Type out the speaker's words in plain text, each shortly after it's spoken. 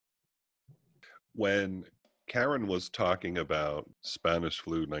When Karen was talking about Spanish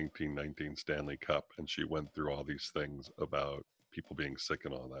flu 1919 Stanley Cup, and she went through all these things about people being sick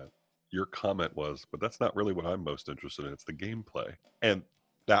and all that, your comment was, but that's not really what I'm most interested in. It's the gameplay. And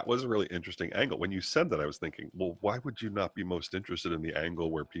that was a really interesting angle. When you said that, I was thinking, well, why would you not be most interested in the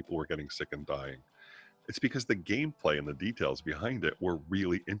angle where people were getting sick and dying? It's because the gameplay and the details behind it were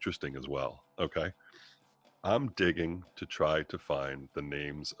really interesting as well. Okay. I'm digging to try to find the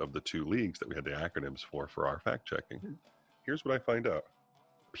names of the two leagues that we had the acronyms for our fact checking. Here's what I find out.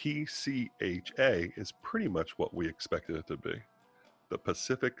 PCHA is pretty much what we expected it to be. The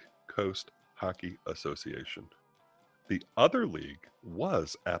Pacific Coast Hockey Association. The other league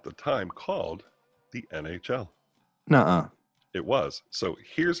was at the time called the NHL. Nuh-uh. It was. So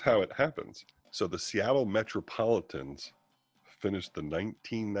here's how it happens. So the Seattle Metropolitans finished the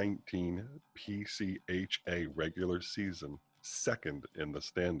 1919 PCHA regular season second in the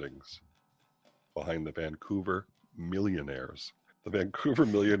standings behind the Vancouver Millionaires. The Vancouver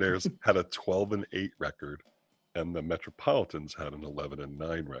Millionaires had a 12-8 record, and the Metropolitans had an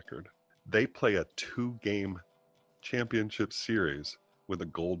 11-9 record. They play a 2-game championship series with a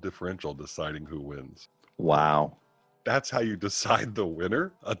goal differential deciding who wins. Wow. That's how you decide the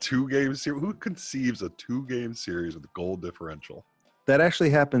winner? A 2-game series? Who conceives a 2-game series with a goal differential? That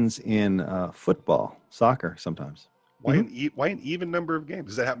actually happens in football, soccer sometimes. Why an even number of games?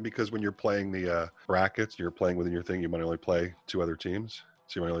 Does that happen because when you're playing the brackets, you're playing within your thing, you might only play 2 other teams?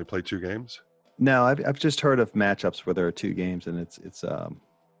 So you might only play 2 games? No, I've just heard of matchups where there are 2 games and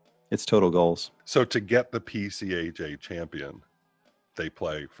it's total goals. So to get the PCHA champion, they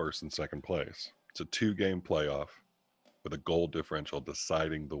play first and second place. It's a 2-game playoff with a goal differential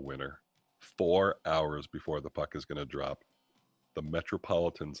deciding the winner. 4 hours before the puck is going to drop, the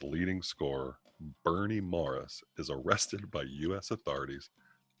Metropolitans' leading scorer, Bernie Morris, is arrested by U.S. authorities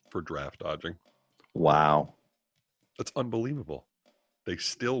for draft dodging. Wow. That's unbelievable. They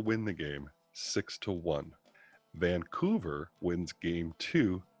still win the game 6-1. Vancouver wins game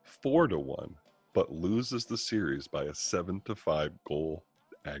 2 4-1, but loses the series by a 7-5 goal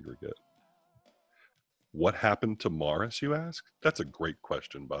aggregate. What happened to Morris, you ask? That's a great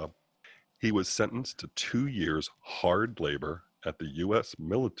question, Bob. He was sentenced to 2 years hard labor at the U.S.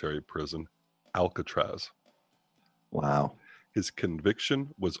 military prison Alcatraz. Wow. His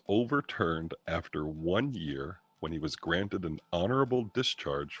conviction was overturned after 1 year when he was granted an honorable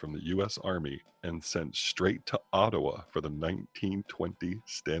discharge from the U.S. Army and sent straight to Ottawa for the 1920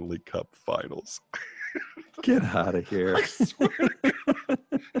 Stanley Cup Finals. Get out of here. I swear to God.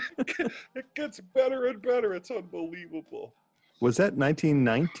 It gets better and better. It's unbelievable. Was that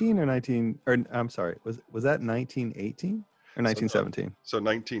 1919 was that 1918 or 1917? So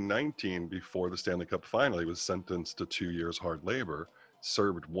 1919, before the Stanley Cup final, he was sentenced to 2 years hard labor,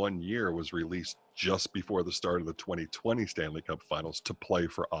 served 1 year, was released just before the start of the 2020 Stanley Cup finals to play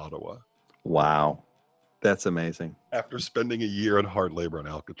for Ottawa. Wow. That's amazing. After spending a year in hard labor in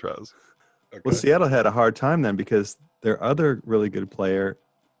Alcatraz. Okay. Well, Seattle had a hard time then because their other really good player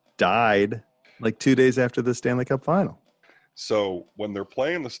died like 2 days after the Stanley Cup final. So when they're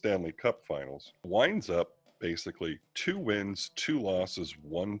playing the Stanley Cup finals, winds up basically 2 wins, 2 losses,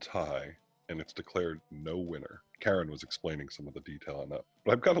 1 tie, and it's declared no winner. Karen was explaining some of the detail on that.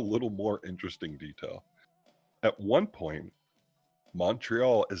 But I've got a little more interesting detail. At one point,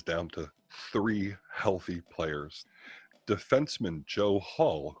 Montreal is down to 3 healthy players. Defenseman Joe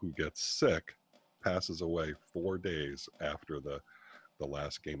Hull, who gets sick, passes away 4 days after the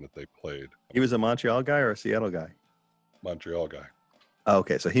last game that they played. He was a Montreal guy or a Seattle guy? Montreal guy. Oh,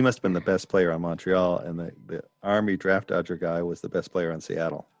 okay, so he must have been the best player on Montreal, and the Army draft dodger guy was the best player on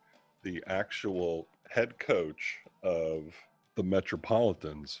Seattle. The actual head coach of the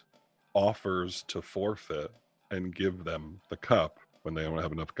Metropolitans offers to forfeit and give them the cup when they don't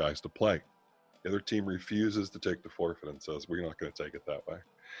have enough guys to play. The other team refuses to take the forfeit and says, we're not going to take it that way.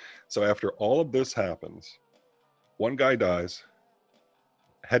 So after all of this happens, one guy dies,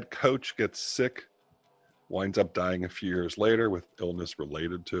 head coach gets sick, winds up dying a few years later with illness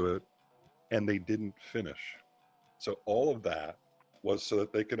related to it, and they didn't finish. So all of that was so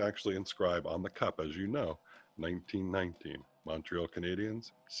that they could actually inscribe on the cup, as you know, 1919, Montreal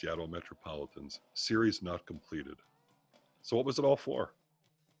Canadiens, Seattle Metropolitans, series not completed. So what was it all for?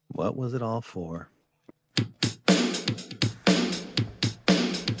 What was it all for?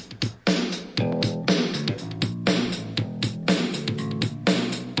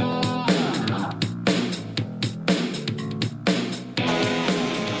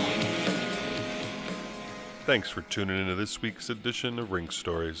 Thanks for tuning into this week's edition of Rink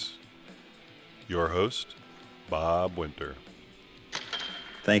Stories. Your host, Bob Winter.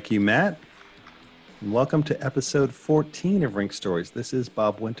 Thank you, Matt. and welcome to episode 14 of Rink Stories. This is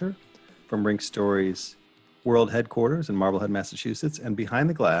Bob Winter from Rink Stories World Headquarters in Marblehead, Massachusetts, and behind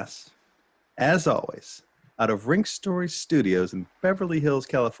the glass, as always, out of Rink Stories Studios in Beverly Hills,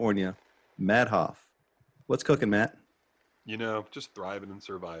 California, Matt Hoff. What's cooking, Matt? You know, just thriving and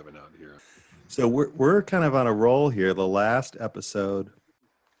surviving out here. So we're kind of on a roll here. The last episode,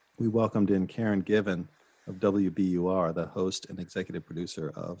 we welcomed in Karen Given of WBUR, the host and executive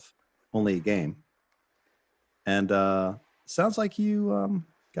producer of Only a Game. And sounds like you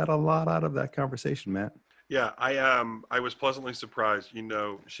got a lot out of that conversation, Matt. Yeah, I was pleasantly surprised. You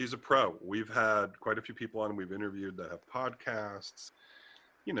know, she's a pro. We've had quite a few people on we've interviewed that have podcasts.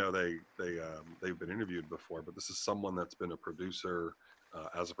 You know, they've been interviewed before, but this is someone that's been a producer.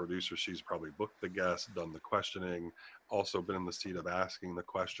 As a producer, she's probably booked the guests, done the questioning, also been in the seat of asking the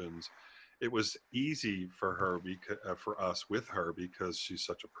questions. It was easy for her, for us with her, because she's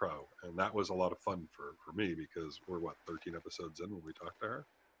such a pro. And that was a lot of fun for me, because we're, 13 episodes in when we talked to her?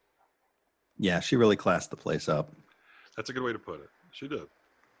 Yeah, she really classed the place up. That's a good way to put it. She did.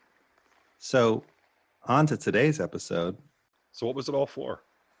 So, on to today's episode. So what was it all for?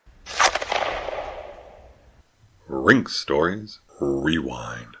 Rink Stories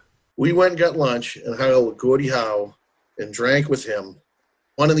Rewind. We went and got lunch and hung out with Gordie Howe and drank with him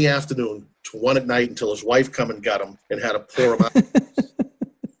 1 in the afternoon to 1 at night until his wife come and got him and had to pour him out.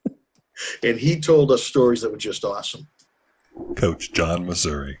 And he told us stories that were just awesome. Coach John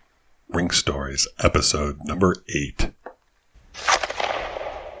Missouri, Rink Stories, episode number 8.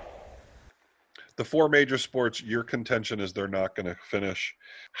 The 4 major sports, your contention is they're not going to finish.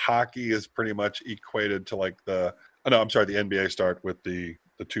 Hockey is pretty much equated to like the NBA start with the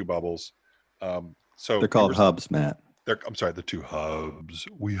 2 bubbles. So they're called hubs, Matt. The 2 hubs.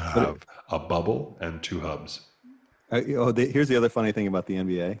 We have a bubble and 2 hubs. Here's the other funny thing about the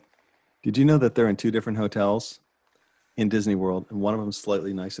NBA. Did you know that they're in 2 different hotels in Disney World, and one of them is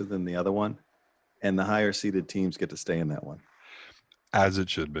slightly nicer than the other one, and the higher seeded teams get to stay in that one? As it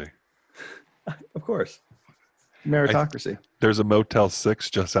should be. Of course. Meritocracy. There's a Motel 6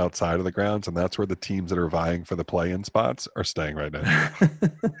 just outside of the grounds, and that's where the teams that are vying for the play-in spots are staying right now.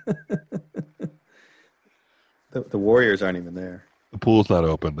 The Warriors aren't even there. The pool's not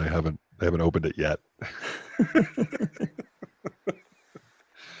open. They haven't opened it yet.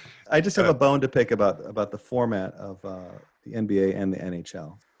 I just have a bone to pick about the format of the NBA and the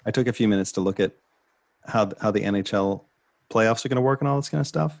NHL. I took a few minutes to look at how the NHL playoffs are going to work and all this kind of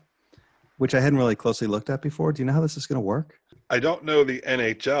stuff, which I hadn't really closely looked at before. Do you know how this is going to work? I don't know the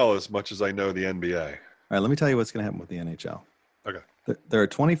NHL as much as I know the NBA. All right, let me tell you what's going to happen with the NHL. Okay. There are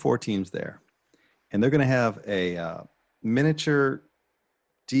 24 teams there, and they're going to have a miniature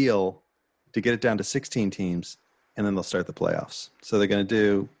deal to get it down to 16 teams, and then they'll start the playoffs. So they're going to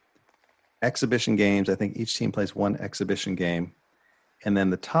do exhibition games. I think each team plays 1 exhibition game, and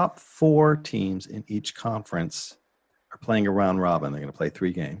then the top 4 teams in each conference are playing a round robin. They're going to play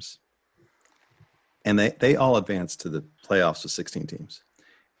 3 games. And they all advance to the playoffs with 16 teams.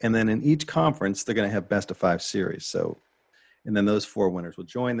 And then in each conference, they're going to have best of 5 series. So, and then those 4 winners will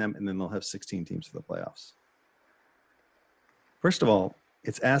join them, and then they'll have 16 teams for the playoffs. First of all,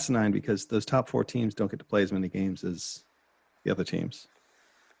 it's asinine because those top 4 teams don't get to play as many games as the other teams.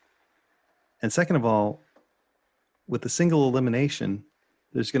 And second of all, with the single elimination,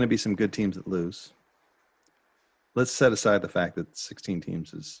 there's going to be some good teams that lose. Let's set aside the fact that 16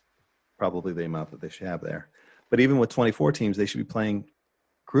 teams is probably the amount that they should have there. But even with 24 teams, they should be playing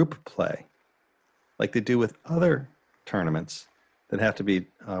group play like they do with other tournaments that have to be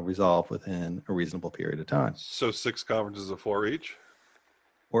resolved within a reasonable period of time. So 6 conferences of 4 each?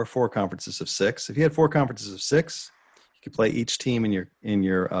 Or 4 conferences of 6. If you had 4 conferences of 6, you could play each team in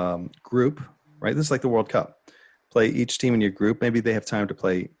your group, right? This is like the World Cup. Play each team in your group. Maybe they have time to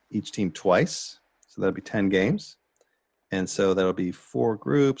play each team twice. So that'll be 10 games. And so that'll be 4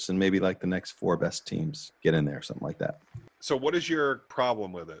 groups, and maybe like the next 4 best teams get in there, something like that. So what is your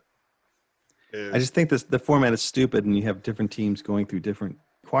problem with it? I just think the format is stupid, and you have different teams going through different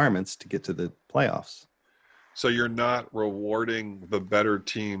requirements to get to the playoffs. So you're not rewarding the better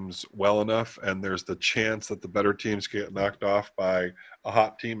teams well enough, and there's the chance that the better teams get knocked off by a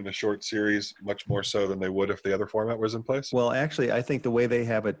hot team in a short series, much more so than they would if the other format was in place? Well, actually, I think the way they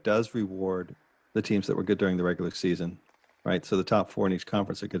have it does reward the teams that were good during the regular season, right? So the top 4 in each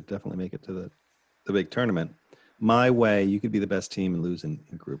conference are going to definitely make it to the big tournament. My way, you could be the best team and lose in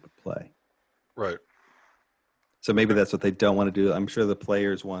group play. Right. So maybe that's what they don't want to do. I'm sure the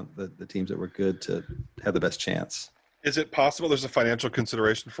players want the teams that were good to have the best chance. Is it possible there's a financial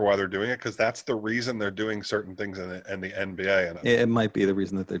consideration for why they're doing it? Because that's the reason they're doing certain things in the NBA. And It might be the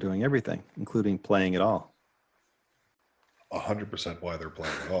reason that they're doing everything, including playing it all. 100% why they're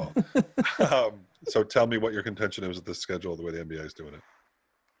playing it all. So tell me what your contention is with this schedule, the way the NBA is doing it.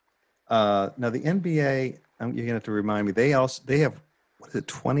 Now the NBA, you're gonna have to remind me. They have what is it,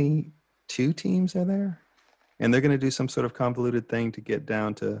 22 teams are there, and they're gonna do some sort of convoluted thing to get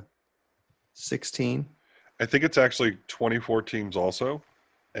down to 16. I think it's actually 24 teams also,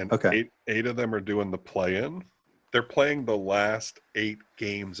 and Okay. eight of them are doing the play-in. They're playing the last 8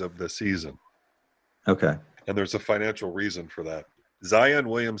 games of the season, Okay. and there's a financial reason for that. Zion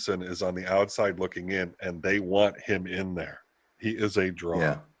Williamson is on the outside looking in, and they want him in there. He is a draw.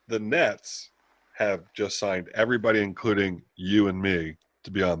 Yeah. The Nets have just signed everybody, including you and me, to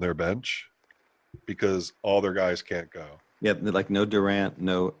be on their bench because all their guys can't go. Yeah, like no Durant,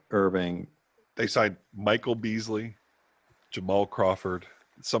 no Irving. They signed Michael Beasley, Jamal Crawford,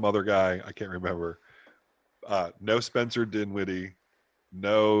 some other guy, I can't remember. No Spencer Dinwiddie,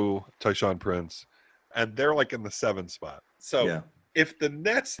 no Tyshawn Prince, and they're like in the 7th spot. So Yeah. if the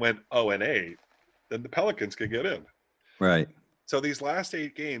Nets went 0-8, then the Pelicans could get in. Right. So these last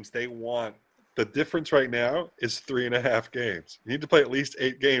 8 games, they want the difference right now is 3.5 games. You need to play at least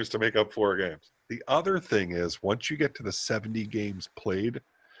 8 games to make up 4 games. The other thing is once you get to the 70 games played,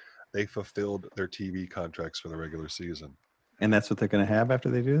 they fulfilled their TV contracts for the regular season. And that's what they're going to have after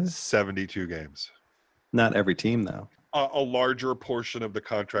they do this? 72 games. Not every team, though. A larger portion of the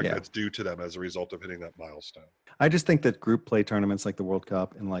contract Yeah. that's due to them as a result of hitting that milestone. I just think that group play tournaments like the World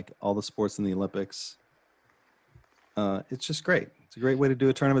Cup and like all the sports in the Olympics, it's just great. It's a great way to do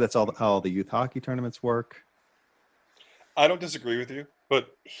a tournament. That's how all the youth hockey tournaments work. I don't disagree with you,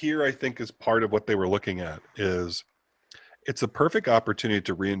 but here I think is part of what they were looking at is it's a perfect opportunity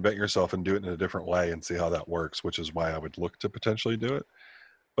to reinvent yourself and do it in a different way and see how that works, which is why I would look to potentially do it.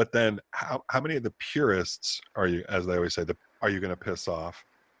 But then how many of the purists are you, as they always say, are you going to piss off?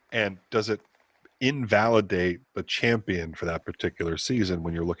 And does it invalidate the champion for that particular season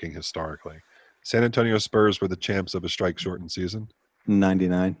when you're looking historically? San Antonio Spurs were the champs of a strike-shortened season.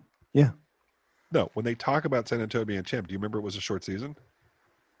 99. No, when they talk about San Antonio being a champ, do you remember it was a short season?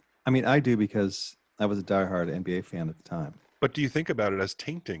 I mean, I do because I was a diehard NBA fan at the time. But do you think about it as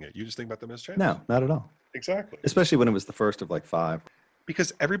tainting it? You just think about them as champs? No, not at all. Exactly. Especially when it was the first of like 5.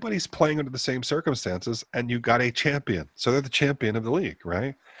 Because everybody's playing under the same circumstances and you got a champion. So they're the champion of the league,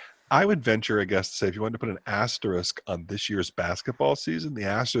 right? I would venture, I guess, to say if you wanted to put an asterisk on this year's basketball season, the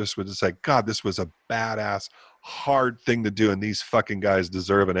asterisk would just say, God, this was a badass, hard thing to do, and these fucking guys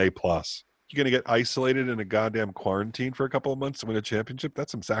deserve an A+. You're going to get isolated in a goddamn quarantine for a couple of months to win a championship?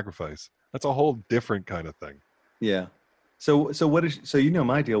 That's some sacrifice. That's a whole different kind of thing. Yeah. So you know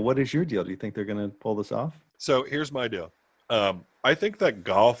my deal. What is your deal? Do you think they're going to pull this off? So here's my deal. I think that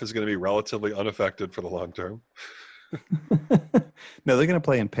golf is going to be relatively unaffected for the long term. No, they're going to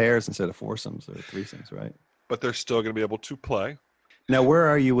play in pairs instead of foursomes or threesomes, right? But they're still going to be able to play. Now, where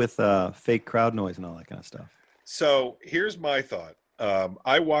are you with fake crowd noise and all that kind of stuff? So here's my thought.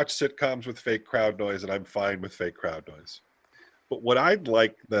 I watch sitcoms with fake crowd noise, and I'm fine with fake crowd noise. But what I'd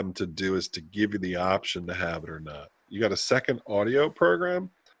like them to do is to give you the option to have it or not. You got a second audio program?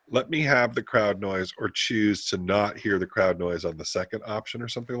 Let me have the crowd noise or choose to not hear the crowd noise on the second option or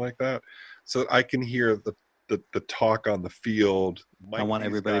something like that so that I can hear the talk on the field. I want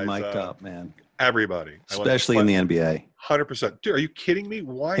everybody mic'd up, man. Everybody. Especially in the NBA. 100%. Dude, are you kidding me?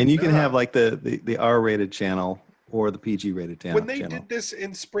 Why And you not? can have like the R-rated channel or the PG-rated channel. When they did this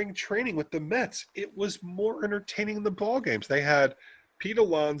in spring training with the Mets, it was more entertaining than the ball games. They had Pete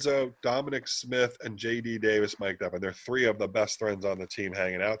Alonso, Dominic Smith, and J.D. Davis mic'd up, and they're 3 of the best friends on the team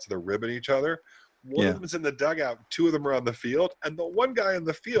hanging out, so they're ribbing each other. One of them is in the dugout, 2 of them are on the field, and the one guy in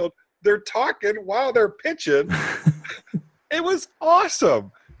the field, they're talking while they're pitching. It was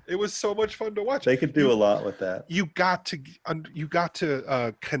awesome. It was so much fun to watch. They could do a lot with that. You got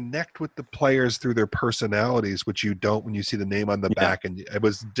to connect with the players through their personalities, which you don't when you see the name on the back, and it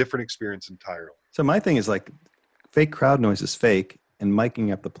was a different experience entirely. So my thing is like, fake crowd noise is fake, and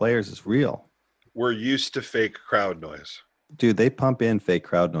miking up the players is real. We're used to fake crowd noise. Dude, they pump in fake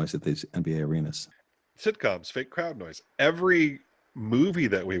crowd noise at these NBA arenas. Sitcoms, fake crowd noise. Every movie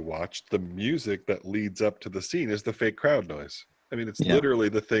that we watch, the music that leads up to the scene is the fake crowd noise. I mean, it's literally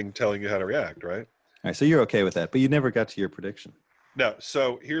the thing telling you how to react, right? All right, so you're okay with that, but you never got to your prediction. No,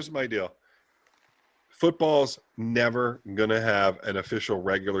 so here's my deal. Football's never going to have an official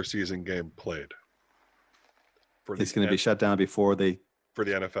regular season game played. It's going to be shut down before the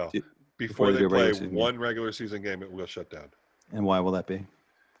NFL. Before they do a play regular season one regular season game, it will shut down. And why will that be?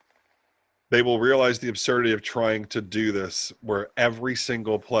 They will realize the absurdity of trying to do this where every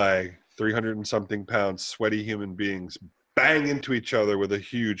single play, 300 and something pounds, sweaty human beings bang into each other with a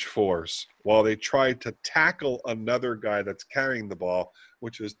huge force while they try to tackle another guy that's carrying the ball,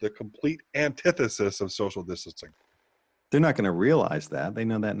 which is the complete antithesis of social distancing. They're not going to realize that. They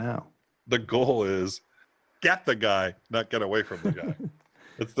know that now. The goal is get the guy, not get away from the guy.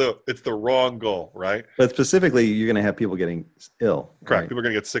 It's the wrong goal, right? But specifically, you're going to have people getting ill. Correct. Right? People are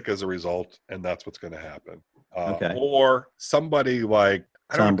going to get sick as a result, and that's what's going to happen. Okay. Or somebody like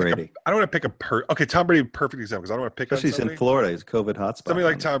Tom Brady. I don't want to pick okay, Tom Brady, perfect example, because I don't want to pick. Especially he's in Florida, he's a COVID hotspot. Somebody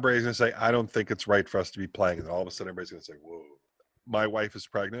like Tom Brady's going to say, "I don't think it's right for us to be playing," and then all of a sudden, everybody's going to say, "Whoa, my wife is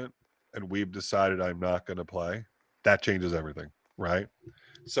pregnant, and we've decided I'm not going to play." That changes everything, right?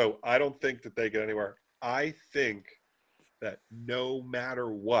 So I don't think that they get anywhere. I think that no matter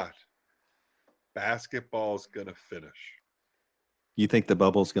what, basketball is going to finish. You think the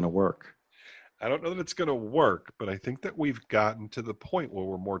bubble's going to work? I don't know that it's going to work, but I think that we've gotten to the point where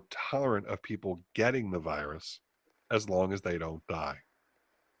we're more tolerant of people getting the virus as long as they don't die.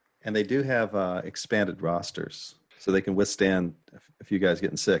 And they do have expanded rosters, so they can withstand a few guys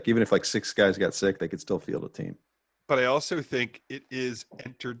getting sick. Even if like 6 guys got sick, they could still field a team. But I also think it is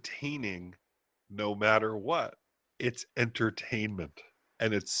entertaining no matter what. It's entertainment,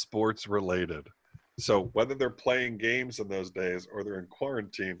 and it's sports related. So whether they're playing games in those days or they're in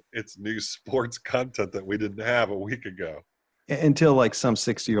quarantine, it's new sports content that we didn't have a week ago. Until like some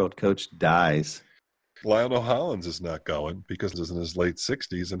 60-year-old coach dies. Lionel Hollins is not going because he's in his late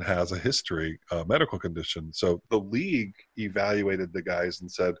 60s and has a history, medical condition. So the league evaluated the guys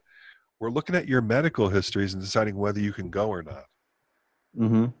and said, we're looking at your medical histories and deciding whether you can go or not.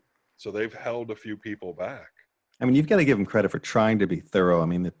 Mm-hmm. So they've held a few people back. I mean, you've got to give them credit for trying to be thorough. I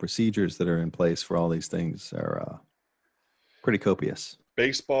mean, the procedures that are in place for all these things are pretty copious.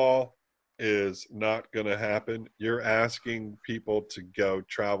 Baseball is not going to happen. You're asking people to go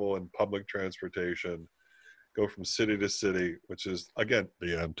travel in public transportation, go from city to city, which is, again,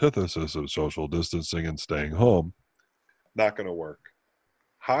 the antithesis of social distancing and staying home. Not going to work.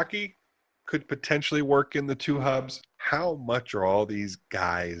 Hockey could potentially work in the 2 hubs. How much are all these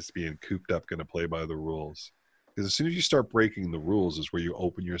guys being cooped up going to play by the rules? Because as soon as you start breaking the rules is where you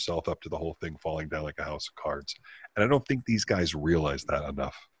open yourself up to the whole thing falling down like a house of cards. And I don't think these guys realize that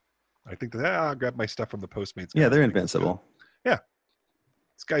enough. I think that, I'll grab my stuff from the Postmates. Yeah, they're invincible. Yeah.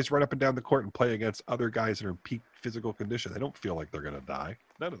 These guys run up and down the court and play against other guys that are in peak physical condition. They don't feel like they're going to die.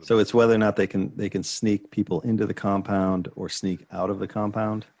 None of them. So it's whether or not they can sneak people into the compound or sneak out of the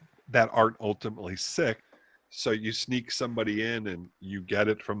compound. That aren't ultimately sick. So you sneak somebody in and you get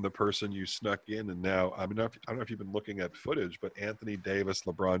it from the person you snuck in. And now, I don't know if you've been looking at footage, but Anthony Davis,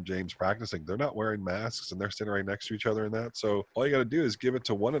 LeBron James practicing, they're not wearing masks and they're standing right next to each other and that. So all you got to do is give it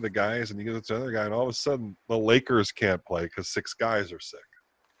to one of the guys and you give it to another guy. And all of a sudden the Lakers can't play because 6 guys are sick.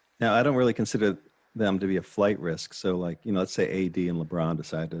 Now, I don't really consider them to be a flight risk. So like, let's say AD and LeBron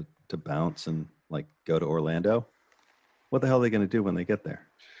decide to bounce and like go to Orlando. What the hell are they going to do when they get there?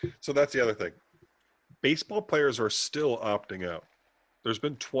 So that's the other thing. Baseball players are still opting out. There's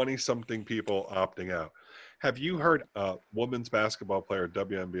been 20-something people opting out. Have you heard a women's basketball player,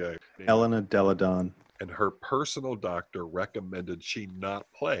 WNBA? Elena Delle Donne. And her personal doctor recommended she not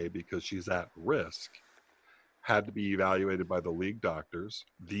play because she's at risk. Had to be evaluated by the league doctors,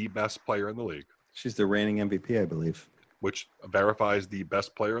 the best player in the league. She's the reigning MVP, I believe. Which verifies the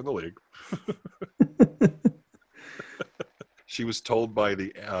best player in the league. She was told by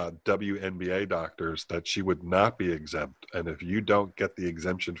the WNBA doctors that she would not be exempt. And if you don't get the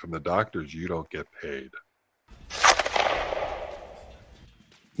exemption from the doctors, you don't get paid.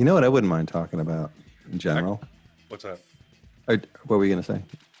 You know what I wouldn't mind talking about in general? What's that? What were you going to say?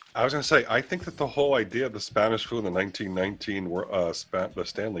 I was going to say, I think that the whole idea of the Spanish flu in the 1919 the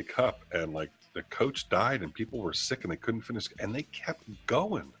Stanley Cup, and like the coach died and people were sick and they couldn't finish, and they kept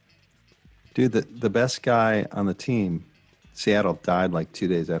going. Dude, the best guy on the team, Seattle, died like 2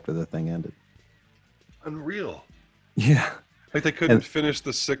 days after the thing ended. Unreal. Yeah. Like they couldn't finish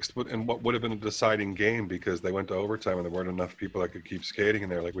the 6th in what would have been a deciding game because they went to overtime and there weren't enough people that could keep skating,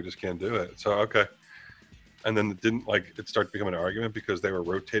 and they're like, we just can't do it. So, okay. And then it started becoming an argument because they were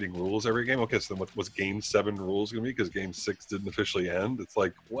rotating rules every game. Okay, so then what was Game 7 rules going to be because Game 6 didn't officially end? It's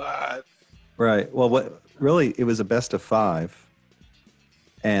like, what? Right. Well, it was a best of 5,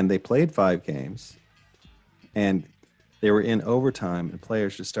 and they played 5 games, and they were in overtime, and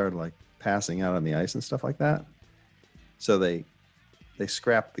players just started like passing out on the ice and stuff like that. So they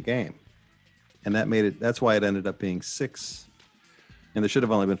scrapped the game, and that's why it ended up being 6, and there should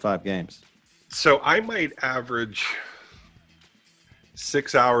have only been 5 games. So I might average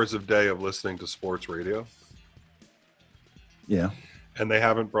 6 hours a day of listening to sports radio, Yeah. and they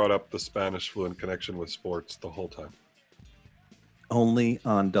haven't brought up the Spanish flu in connection with sports the whole time. Only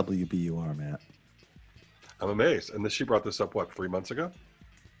on WBUR, Matt. I'm amazed. And she brought this up, 3 months ago?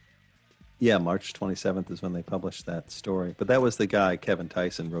 Yeah, March 27th is when they published that story. But that was the guy, Kevin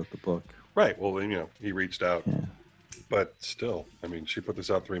Tyson, wrote the book. Right. Well, he reached out. Yeah. But still, she put this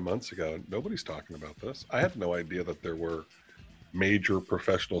out 3 months ago. And nobody's talking about this. I had no idea that there were major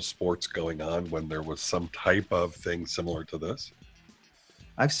professional sports going on when there was some type of thing similar to this.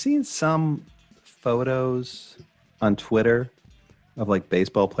 I've seen some photos on Twitter of like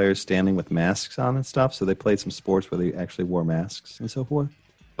baseball players standing with masks on and stuff. So they played some sports where they actually wore masks and so forth.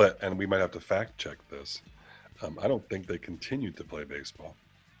 And we might have to fact check this. I don't think they continued to play baseball.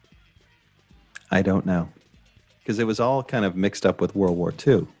 I don't know. Because it was all kind of mixed up with World War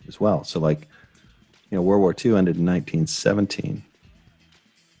II as well. So World War II ended in 1917.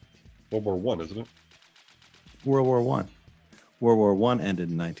 World War One, isn't it? World War One. World War One ended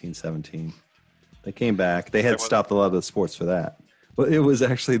in 1917. They came back. They had stopped a lot of the sports for that. But it was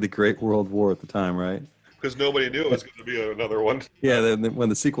actually the Great World War at the time, right? Because nobody knew it was going to be another one. Yeah, then when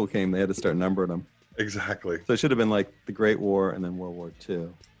the sequel came, they had to start numbering them. Exactly. So it should have been like the Great War and then World War II.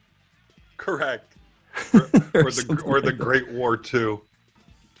 Correct. or the Great War II.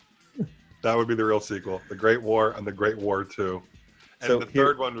 That would be the real sequel. The Great War and the Great War II. And So the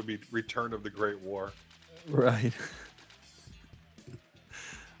third one would be Return of the Great War. Right.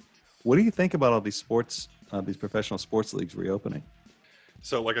 What do you think about all these sports, these professional sports leagues reopening?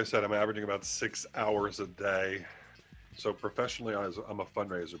 So like I said, I'm averaging about 6 hours a day. So professionally, I'm a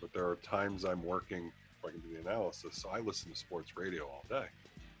fundraiser, but there are times I'm working where I can do the analysis. So I listen to sports radio all day.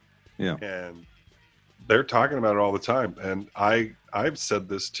 Yeah. And they're talking about it all the time. And I've said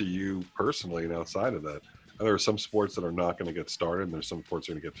this to you personally and outside of that. There are some sports that are not going to get started, and there's some sports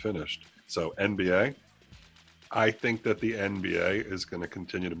that are going to get finished. So NBA, I think that the NBA is going to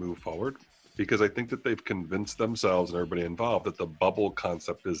continue to move forward because I think that they've convinced themselves and everybody involved that the bubble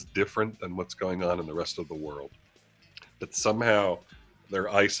concept is different than what's going on in the rest of the world. That somehow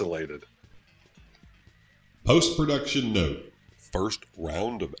they're isolated. Post-production note. First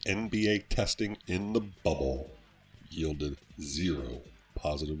round of NBA testing in the bubble yielded 0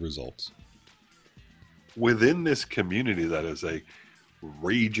 positive results. Within this community that is a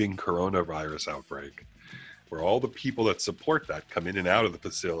raging coronavirus outbreak, where all the people that support that come in and out of the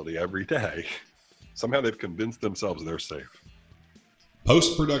facility every day, somehow they've convinced themselves they're safe.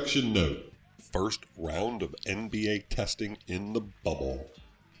 Post-production note. First round of NBA testing in the bubble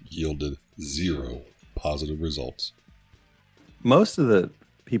yielded 0 positive results. Most of the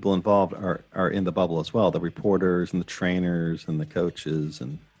people involved are in the bubble as well. The reporters and the trainers and the coaches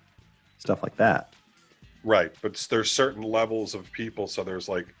and stuff like that. Right, but there's certain levels of people. So there's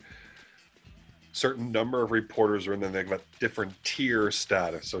like certain number of reporters are in there. They've got different tier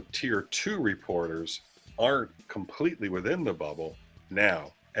status. So tier 2 reporters aren't completely within the bubble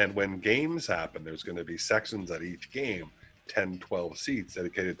now. And when games happen, there's going to be sections at each game, 10, 12 seats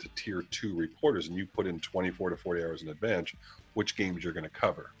dedicated to tier 2 reporters. And you put in 24 to 40 hours in advance which games you're going to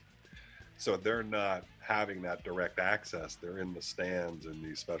cover. So they're not having that direct access. They're in the stands in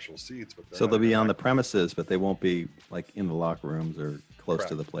these special seats. But so they'll be on the premises, but they won't be like in the locker rooms or close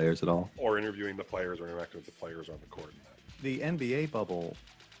to the players at all? Or interviewing the players or interacting with the players on the court. The NBA bubble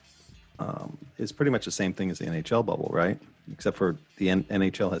is pretty much the same thing as the NHL bubble, right? Except for the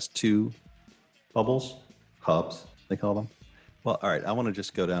NHL has 2 bubbles, hubs, they call them. Well, all right, I want to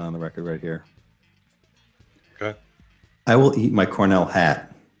just go down on the record right here. Okay. I will eat my Cornell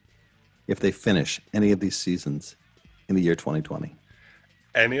hat if they finish any of these seasons in the year 2020.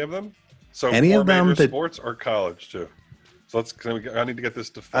 Any of them? So any of them major sports or college too? So I need to get this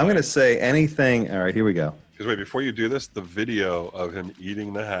defined. I'm going to say anything. All right, here we go. Because wait, before you do this, the video of him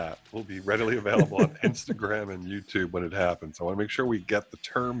eating the hat will be readily available on Instagram and YouTube when it happens. I want to make sure we get the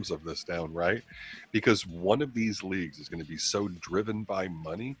terms of this down right, because one of these leagues is going to be so driven by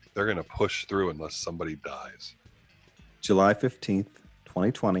money, they're going to push through unless somebody dies. July 15th,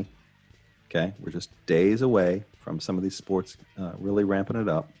 2020. Okay, we're just days away from some of these sports really ramping it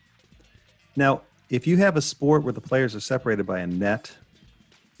up. Now, if you have a sport where the players are separated by a net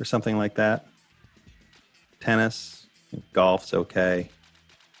or something like that, tennis, golf's okay.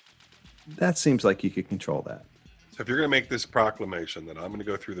 That seems like you could control that. So if you're going to make this proclamation that I'm going to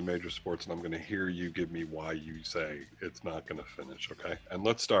go through the major sports and I'm going to hear you give me why you say it's not going to finish, okay? And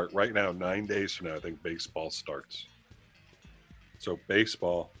let's start right now, 9 days from now, I think baseball starts. So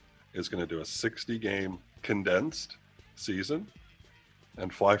baseball is going to do a 60-game condensed season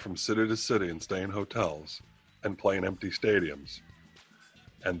and fly from city to city and stay in hotels and play in empty stadiums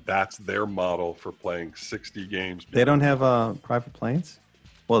And that's their model for playing 60 games. They don't have private planes?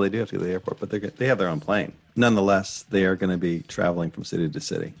 Well, they do have to go to the airport, but they have their own plane. Nonetheless, they are going to be traveling from city to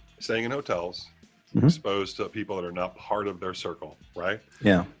city. Staying in hotels, Mhm. exposed to people that are not part of their circle, right?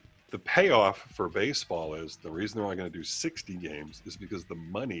 Yeah. The payoff for baseball is the reason they're only going to do 60 games is because the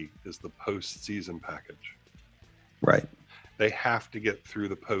money is the postseason package. Right. They have to get through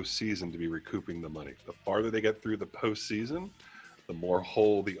the postseason to be recouping the money. The farther they get through the postseason, the more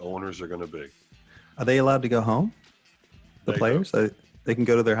whole the owners are going to be. Are they allowed to go home? The They players? They can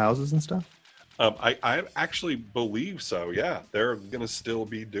go to their houses and stuff? I actually believe so. Yeah, they're going to still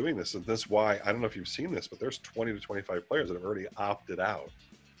be doing this. And that's why, I don't know if you've seen this, but there's 20 to 25 players that have already opted out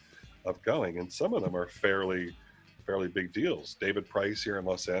of going. And some of them are fairly big deals. David Price here in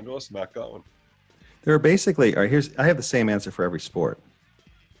Los Angeles, not going. There are basically, all right, I have the same answer for every sport.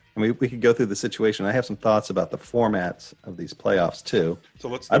 I mean, we could go through the situation. I have some thoughts about the formats of these playoffs too.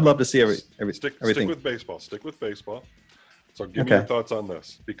 So I'd love to see stick everything. with baseball. Stick with baseball. So give me your thoughts on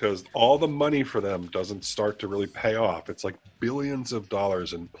this, because all the money for them doesn't start to really pay off. It's like billions of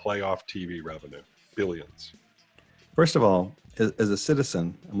dollars in playoff TV revenue. Billions. First of all, as a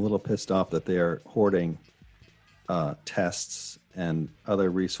citizen, I'm a little pissed off that they are hoarding tests and other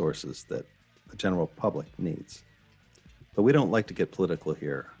resources that the general public needs. But we don't like to get political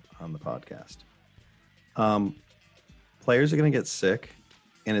here on the podcast. Players are going to get sick,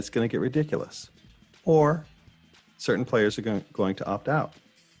 and it's going to get ridiculous. Or certain players are going to opt out.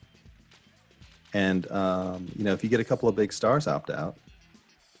 And, if you get a couple of big stars opt out,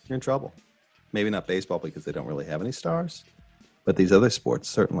 you're in trouble. Maybe not baseball because they don't really have any stars, but these other sports,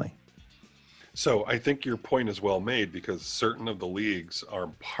 certainly. So I think your point is well made, because certain of the leagues are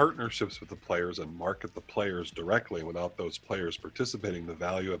partnerships with the players and market the players directly. Without those players participating, the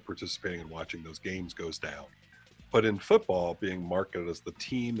value of participating and watching those games goes down. But in football, being marketed as the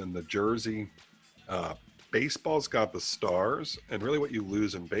team and the jersey, baseball's got the stars, and really what you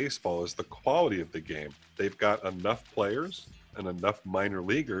lose in baseball is the quality of the game. They've got enough players and enough minor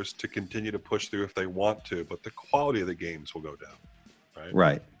leaguers to continue to push through if they want to, but the quality of the games will go down, right?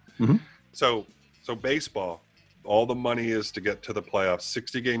 Right. Mm-hmm. So baseball, all the money is to get to the playoffs.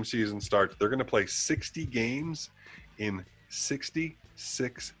 60-game season starts. They're going to play 60 games in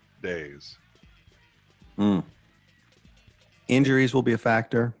 66 days. Injuries will be a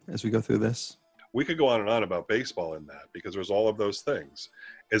factor as we go through this. We could go on and on about baseball in that, because there's all of those things.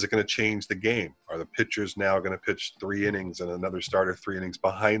 Is it going to change the game? Are the pitchers now going to pitch 3 innings and another starter 3 innings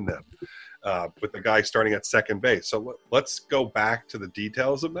behind them, with the guy starting at second base? So let's go back to the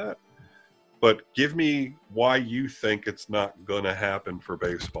details of that. But give me why you think it's not going to happen for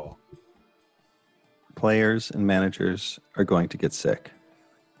baseball. Players and managers are going to get sick.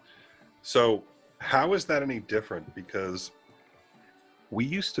 So how is that any different? Because we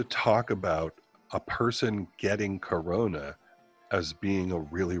used to talk about a person getting corona as being a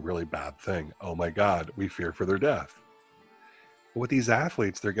really, really bad thing. Oh my God, we fear for their death. But with these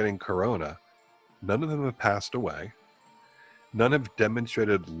athletes, they're getting corona. None of them have passed away. None have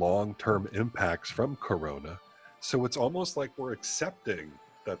demonstrated long-term impacts from corona. So it's almost like we're accepting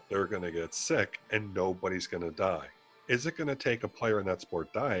that they're going to get sick and nobody's going to die. Is it going to take a player in that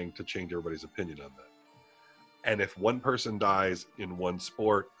sport dying to change everybody's opinion on that? And if one person dies in one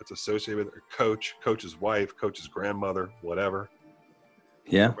sport, it's associated with a coach's wife, coach's grandmother, whatever.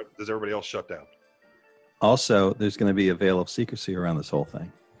 Yeah. Does everybody else shut down? Also, there's going to be a veil of secrecy around this whole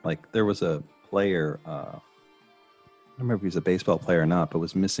thing. Like, there was a player, I don't remember if he was a baseball player or not, but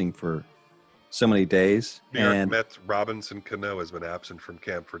was missing for so many days. New York And Mets Robinson Cano has been absent from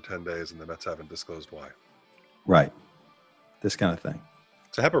camp for 10 days, and the Mets haven't disclosed why. right, this kind of thing.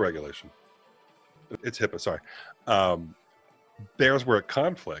 It's a HIPAA regulation. It's HIPAA, sorry. There's where it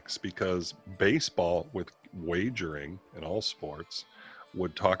conflicts, because baseball, with wagering in all sports,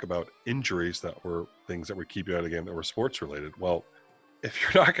 would talk about injuries that were things that would keep you out of the game that were sports related. Well, if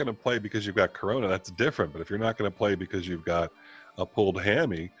you're not going to play because you've got corona, that's different. But if you're not going to play because you've got a pulled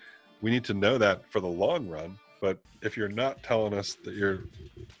hammy, we need to know that for the long run. But if you're not telling us that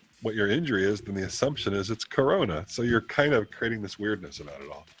what your injury is, then the assumption is it's corona. So you're kind of creating this weirdness about it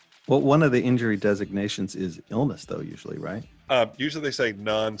all. Well, one of the injury designations is illness, though, usually, right? Usually they say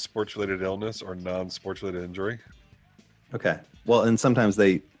non-sports related illness or non-sports related injury. Okay. Well, and sometimes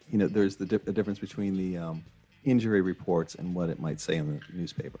there's the difference between the injury reports and what it might say in the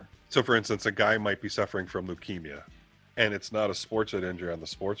newspaper. So, for instance, a guy might be suffering from leukemia, and it's not a sports-related injury on the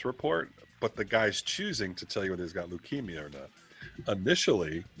sports report, but the guy's choosing to tell you whether he's got leukemia or not.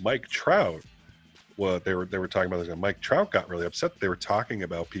 Initially, Mike Trout, they were talking about this. Mike Trout got really upset. They were talking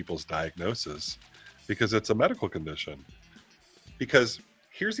about people's diagnosis because it's a medical condition. Because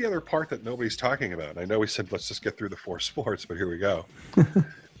Here's the other part that nobody's talking about. I know we said let's just get through the 4 sports, but here we go.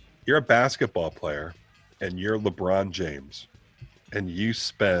 You're a basketball player, and you're LeBron James, and you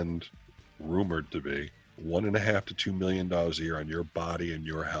spend, rumored to be, $1.5 to $2 million a year on your body and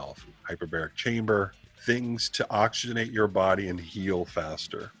your health. Hyperbaric chamber, things to oxygenate your body and heal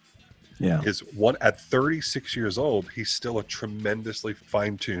faster. Yeah. Is one at 36 years old, he's still a tremendously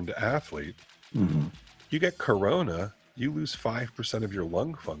fine-tuned athlete. Mm-hmm. You get corona, you lose 5% of your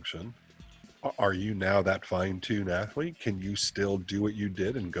lung function. Are you now that fine-tuned athlete? Can you still do what you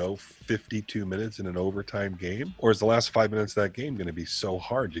did and go 52 minutes in an overtime game? Or is the last 5 minutes of that game going to be so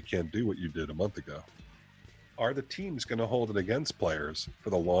hard you can't do what you did a month ago? Are the teams going to hold it against players for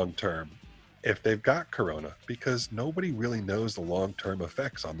the long term if they've got corona? Because nobody really knows the long-term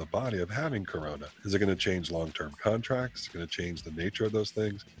effects on the body of having corona. Is it going to change long-term contracts? Is it going to change the nature of those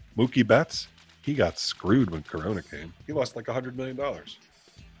things? Mookie Betts, he got screwed when corona came. He lost like $100 million.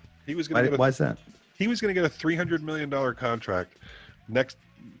 He was going to Why is that? He was going to get a $300 million contract next.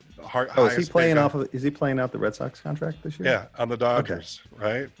 Is he playing out the Red Sox contract this year? Yeah, on the Dodgers,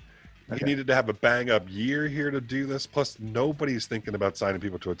 right? Okay. He needed to have a bang-up year here to do this. Plus, nobody's thinking about signing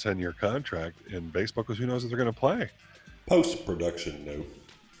people to a 10-year contract in baseball because who knows if they're going to play. Post-production note,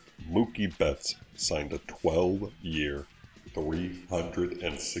 Mookie Betts signed a 12-year,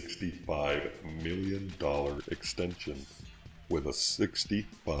 $365 million extension with a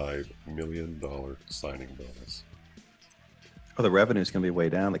 $65 million signing bonus. Oh, the revenue's going to be way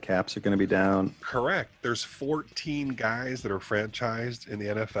down. The caps are going to be down. Correct. There's 14 guys that are franchised in the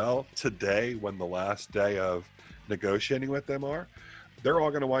NFL today when the last day of negotiating with them are. They're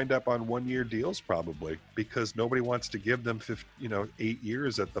all going to wind up on 1-year deals probably because nobody wants to give them 8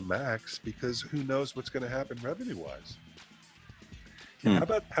 years at the max because who knows what's going to happen revenue-wise. How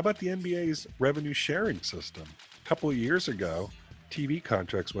about the NBA's revenue sharing system? A couple of years ago, TV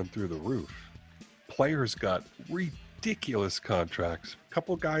contracts went through the roof. Players got ridiculous contracts. A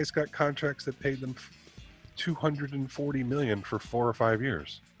couple of guys got contracts that paid them $240 million for 4 or 5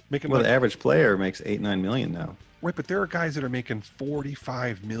 years. The average player makes $8-9 million now. Right, but there are guys that are making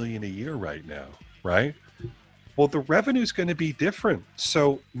 $45 million a year right now, right? Well, the revenue's going to be different.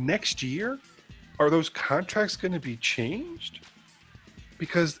 So next year, are those contracts going to be changed?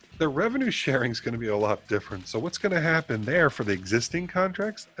 Because the revenue sharing is going to be a lot different. So what's going to happen there for the existing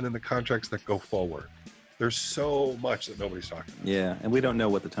contracts and then the contracts that go forward? There's so much that nobody's talking about. Yeah, and we don't know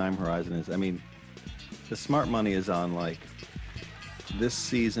what the time horizon is. I mean, the smart money is on like this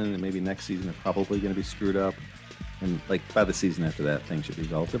season and maybe next season are probably going to be screwed up. And like by the season after that, things should be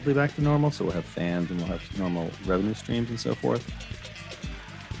relatively back to normal. So we'll have fans and we'll have normal revenue streams and so forth.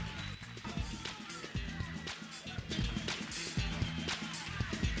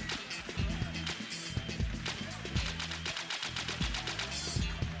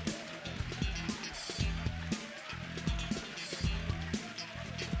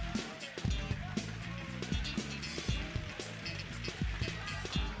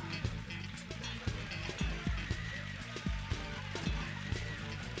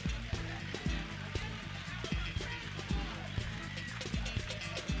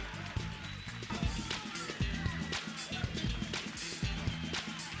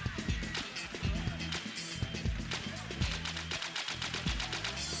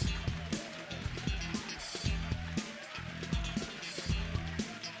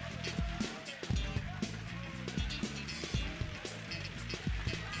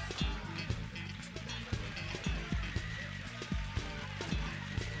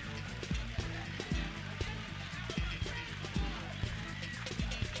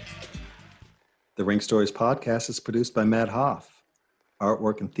 The Ring Stories podcast is produced by Matt Hoff.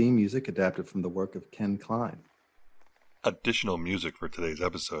 Artwork and theme music adapted from the work of Ken Klein. Additional music for today's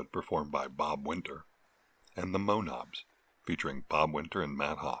episode performed by Bob Winter and the Monobs, featuring Bob Winter and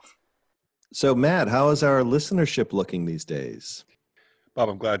Matt Hoff. So, Matt, how is our listenership looking these days? Bob,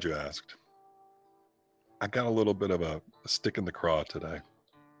 I'm glad you asked. I got a little bit of a stick in the craw today.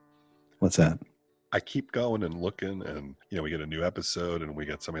 What's that? I keep going and looking and, we get a new episode and we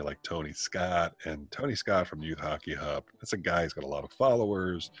get somebody like Tony Scott. And Tony Scott from Youth Hockey Hub, that's a guy who's got a lot of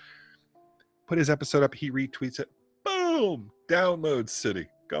followers. Put his episode up, he retweets it. Boom! Download city.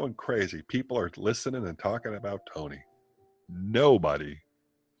 Going crazy. People are listening and talking about Tony. Nobody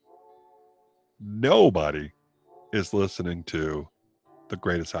is listening to the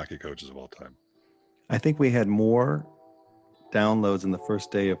greatest hockey coaches of all time. I think we had more downloads in the first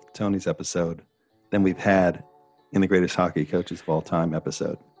day of Tony's episode than we've had in the greatest hockey coaches of all time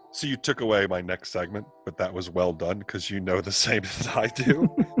episode. So you took away my next segment, but that was well done because you know the same as I do.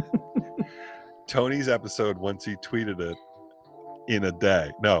 Tony's episode, once he tweeted it, in a day,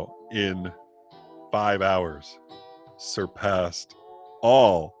 no, in 5 hours, surpassed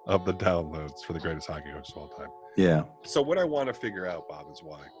all of the downloads for the greatest hockey coaches of all time. Yeah. So what I want to figure out, Bob, is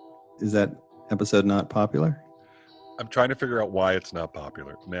why. Is that episode not popular? I'm trying to figure out why it's not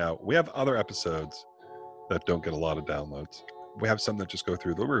popular. Now, we have other episodes that don't get a lot of downloads. We have some that just go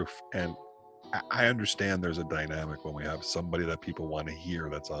through the roof. And I understand there's a dynamic when we have somebody that people want to hear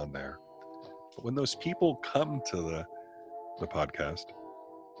that's on there. But when those people come to the podcast,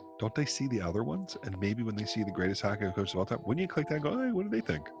 don't they see the other ones? And maybe when they see the greatest hockey coaches of all time, wouldn't you click that and go, hey, what do they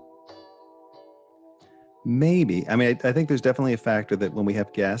think? Maybe. I mean, I think there's definitely a factor that when we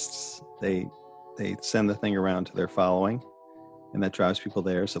have guests, they send the thing around to their following, and that drives people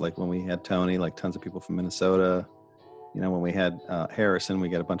there. So like when we had Tony, like tons of people from Minnesota. You know, when we had Harrison, we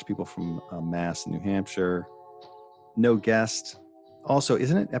got a bunch of people from Mass and New Hampshire. No guest. Also,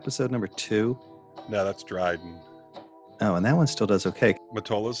 isn't it episode number 2? No, that's Dryden. Oh, and that one still does okay.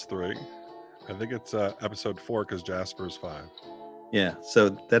 Matola's 3. I think it's episode 4 because Jasper's 5. Yeah, so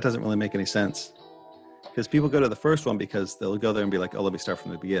that doesn't really make any sense. Because people go to the first one because they'll go there and be like, oh, let me start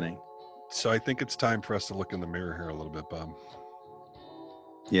from the beginning. So I think it's time for us to look in the mirror here a little bit, Bob.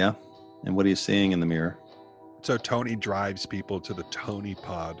 Yeah? And what are you seeing in the mirror? So Tony drives people to the Tony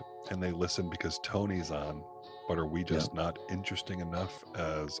pod and they listen because Tony's on. But are we just not interesting enough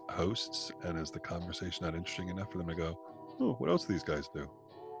as hosts? And is the conversation not interesting enough for them to go, oh, what else do these guys do?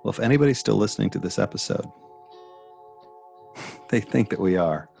 Well, if anybody's still listening to this episode, they think that we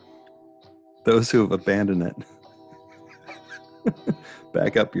are. Those who have abandoned it,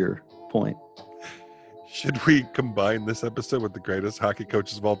 back up your point. Should we combine this episode with the greatest hockey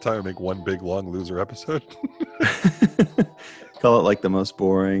coaches of all time and make one big long loser episode? Call it like the most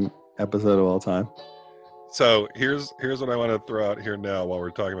boring episode of all time. So here's what I want to throw out here now while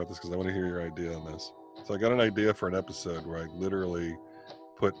we're talking about this, because I want to hear your idea on this. So I got an idea for an episode where I literally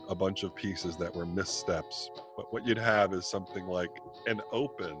put a bunch of pieces that were missteps. But what you'd have is something like an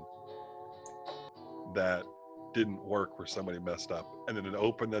open that didn't work where somebody messed up, and then an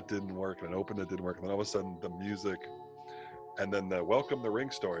open that didn't work, and an open that didn't work, and then all of a sudden the music, and then the welcome the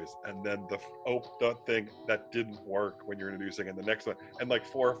ring stories, and then the thing that didn't work when you're introducing, and the next one, and like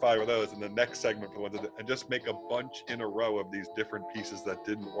 4 or 5 of those, and the next segment for the ones that, and just make a bunch in a row of these different pieces that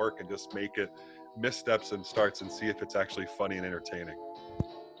didn't work, and just make it missteps and starts, and see if it's actually funny and entertaining.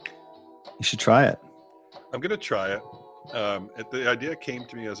 You should try it. I'm gonna try it. The idea came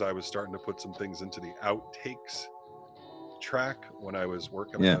to me as I was starting to put some things into the outtakes track when I was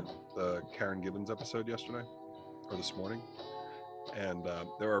working on the Karen Gibbons episode yesterday or this morning. And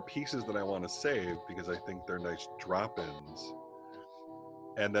there are pieces that I want to save because I think they're nice drop-ins.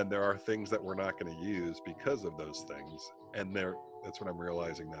 And then there are things that we're not going to use because of those things. And that's when I'm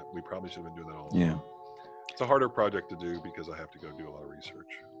realizing that we probably should have been doing that all along. Yeah. It's a harder project to do because I have to go do a lot of research.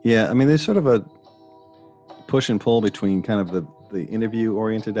 Yeah, I mean, there's sort of a push and pull between kind of the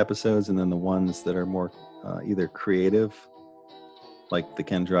interview-oriented episodes and then the ones that are more either creative, like the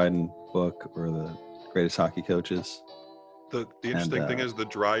Ken Dryden book or the Greatest Hockey Coaches. The interesting thing is the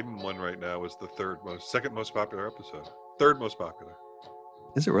Dryden one right now is the second most popular episode. Third most popular.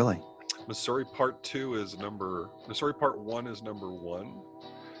 Is it really? Missouri Part 1 is number 1.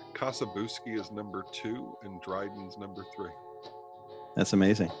 Kasabuski is number 2, and Dryden's number 3. That's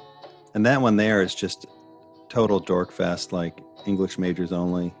amazing. And that one there is just total dork fest, like English majors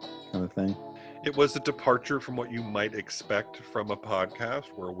only kind of thing. It was a departure from what you might expect from a podcast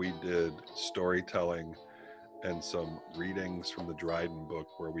where we did storytelling and some readings from the Dryden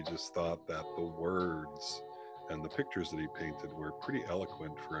book, where we just thought that the words and the pictures that he painted were pretty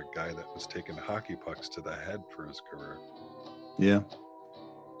eloquent for a guy that was taking hockey pucks to the head for his career. Yeah.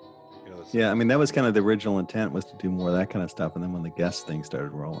 Yeah, I mean, that was kind of the original intent, was to do more of that kind of stuff. And then when the guest thing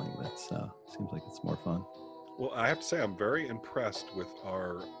started rolling, that's seems like it's more fun. Well, I have to say, I'm very impressed with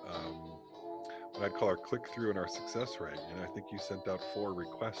our, what I'd call our click-through and our success rate. And I think you sent out 4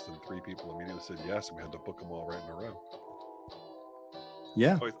 requests and 3 people immediately said yes, and we had to book them all right in a row.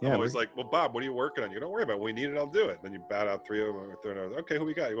 Yeah. Always like, well, Bob, what are you working on? You don't worry about it. We need it, I'll do it. Then you bat out 3 of them. Okay, who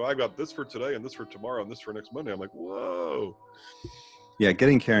we got? Well, I got this for today and this for tomorrow and this for next Monday. I'm like, whoa. Yeah,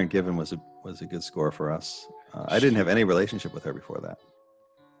 getting Karen Given was a good score for us. I didn't have any relationship with her before that.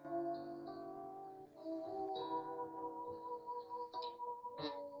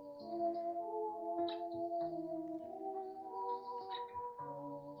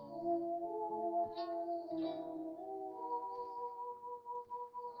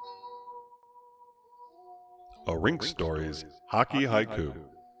 A Rink Stories Hockey Haiku.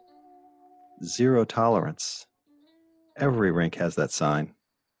 Zero tolerance. Every rink has that sign.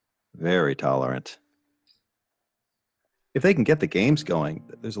 Very tolerant. if they can get the games going,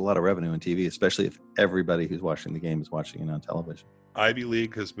 there's a lot of revenue in TV, especially if everybody who's watching the game is watching it on television. Ivy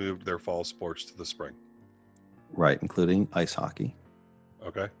League has moved their fall sports to the spring. Right, including ice hockey.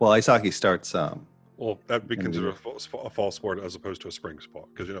 Okay. Well, ice hockey starts. Well, that'd be considered a fall sport as opposed to a spring sport,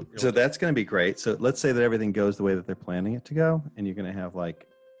 because So that's going to be great. So let's say that everything goes the way that they're planning it to go, and you're going to have like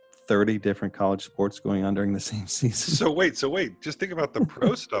 30 different college sports going on during the same season. So wait. Just think about the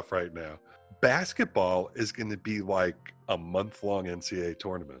pro stuff right now. Basketball is going to be like a month-long NCAA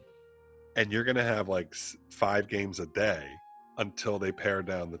tournament, and you're going to have like 5 games a day until they pare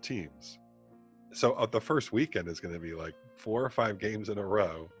down the teams. So the first weekend is going to be like 4 or 5 games in a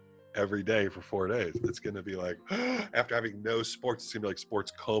row every day for 4 days. It's going to be like, after having no sports, it's going to be like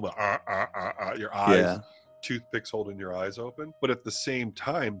sports coma. Your eyes, toothpicks holding your eyes open. But at the same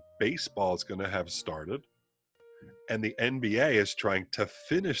time, baseball is going to have started. And the NBA is trying to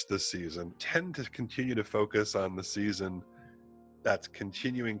finish the season, tend to continue to focus on the season that's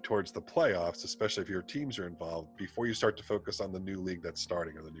continuing towards the playoffs, especially if your teams are involved, before you start to focus on the new league that's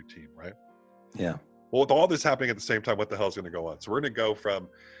starting or the new team, right? Yeah. Well, with all this happening at the same time, what the hell is going to go on? So we're going to go from,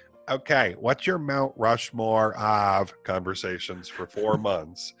 okay, what's your Mount Rushmore of conversations for 4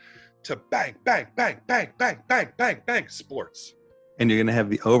 months to bang, bang, bang, bang, bang, bang, bang, bang, sports. And you're going to have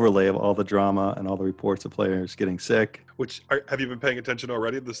the overlay of all the drama and all the reports of players getting sick. Have you been paying attention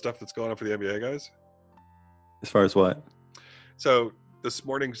already to the stuff that's going on for the NBA guys? As far as what? So this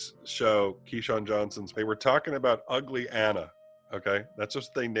morning's show, Keyshawn Johnson's, they were talking about Ugly Anna. Okay, that's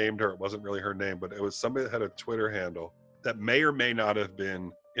just they named her. It wasn't really her name, but it was somebody that had a Twitter handle that may or may not have been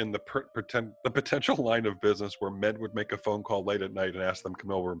in the potential line of business where men would make a phone call late at night and ask them to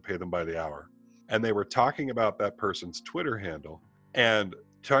come over and pay them by the hour. And they were talking about that person's Twitter handle and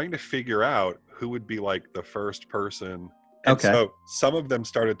trying to figure out who would be like the first person. And so some of them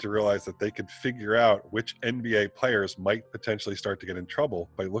started to realize that they could figure out which NBA players might potentially start to get in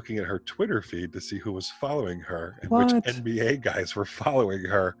trouble by looking at her Twitter feed to see who was following her and which NBA guys were following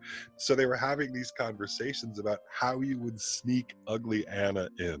her. So they were having these conversations about how you would sneak Ugly Anna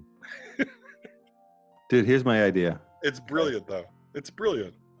in. Dude, here's my idea. It's brilliant, though. It's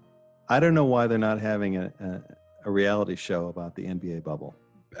brilliant. I don't know why they're not having a reality show about the NBA bubble.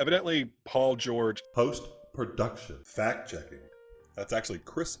 Evidently, Paul George post-production fact-checking. That's actually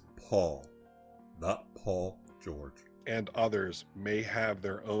Chris Paul, not Paul George. And others may have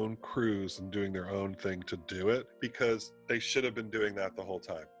their own crews and doing their own thing to do it because they should have been doing that the whole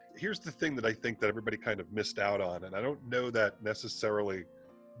time. Here's the thing that I think that everybody kind of missed out on, and I don't know that necessarily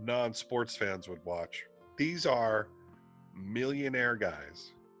non-sports fans would watch. These are millionaire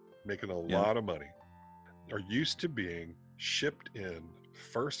guys making a lot of money, are used to being shipped in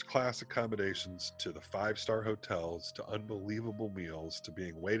first-class accommodations to the 5-star hotels, to unbelievable meals, to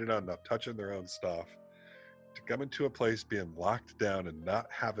being waited on, not touching their own stuff, to come into a place being locked down and not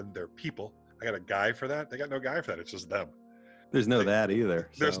having their people. I got a guy for that. They got no guy for that. It's just them. There's no that either.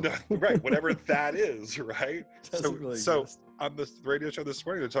 There's no, right, whatever that is, right? So on the radio show this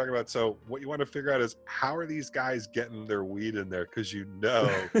morning, they're talking about, so what you want to figure out is how are these guys getting their weed in there? Because you know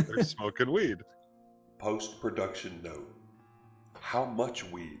they're smoking weed. Post-production note. How much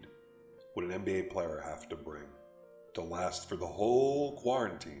weed would an NBA player have to bring to last for the whole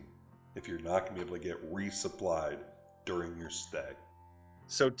quarantine if you're not going to be able to get resupplied during your stay?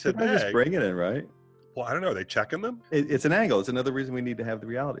 So today, just bring it in, right? Well, I don't know. Are they checking them? It's an angle. It's another reason we need to have the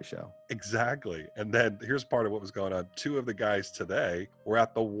reality show. Exactly. And then here's part of what was going on. 2 of the guys today were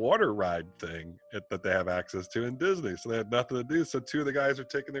at the water ride thing that they have access to in Disney. So they had nothing to do. So 2 of the guys are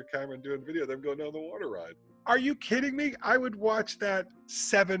taking their camera and doing video of them going down the water ride. Are you kidding me? I would watch that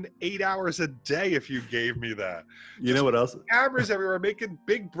 7-8 hours a day if you gave me that. You know what else? Cameras everywhere making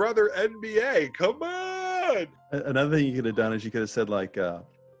Big Brother NBA. Come on. Another thing you could have done is you could have said like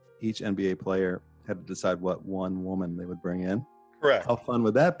each NBA player had to decide what one woman they would bring in. Correct. How fun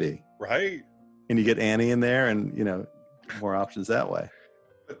would that be? Right. And you get Annie in there and, more options that way.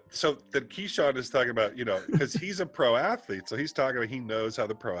 So then Keyshawn is talking about, because he's a pro athlete. So he's talking about, he knows how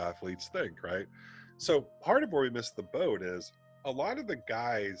the pro athletes think, right? So part of where we missed the boat is a lot of the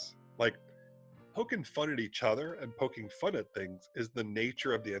guys, like, poking fun at each other and poking fun at things is the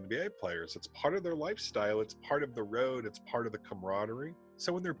nature of the NBA players. It's part of their lifestyle. It's part of the road. It's part of the camaraderie.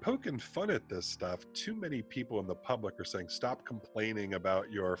 So when they're poking fun at this stuff, too many people in the public are saying, stop complaining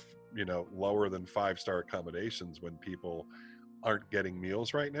about your, lower than 5-star accommodations when people aren't getting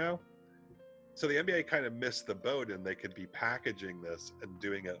meals right now. So the NBA kind of missed the boat, and they could be packaging this and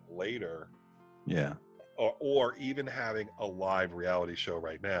doing it later. Yeah. Or even having a live reality show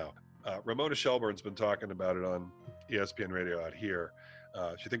right now. Ramona Shelburne's been talking about it on ESPN Radio out here.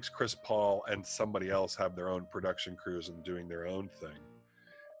 She thinks Chris Paul and somebody else have their own production crews and doing their own thing.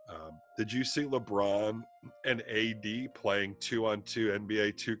 Did you see LeBron and AD playing 2-on-2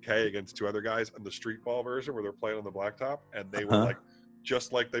 NBA 2K against two other guys on the street ball version where they're playing on the blacktop? And they were like,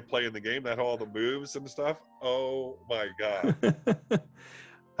 just like they play in the game, that had all the moves and stuff. Oh my God.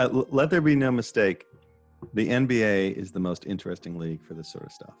 Let there be no mistake. The NBA is the most interesting league for this sort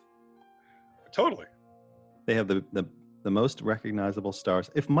of stuff. Totally. They have the most recognizable stars.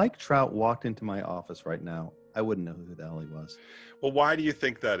 If Mike Trout walked into my office right now, I wouldn't know who the hell he was. Well, why do you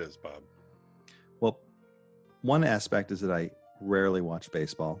think that is, Bob? Well, one aspect is that I rarely watch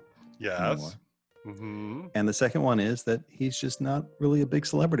baseball. Yes. Mm-hmm. And the second one is that he's just not really a big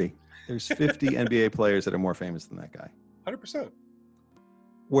celebrity. There's 50 NBA players that are more famous than that guy. 100%.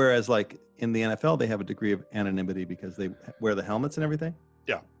 Whereas, like, in the NFL, they have a degree of anonymity because they wear the helmets and everything.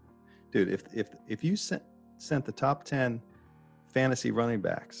 Yeah. Dude, if you sent the top 10 fantasy running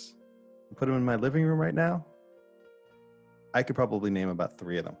backs and put them in my living room right now, I could probably name about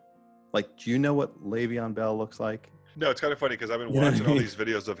 3 of them. Like, do you know what Le'Veon Bell looks like? No, it's kind of funny because I've been watching all these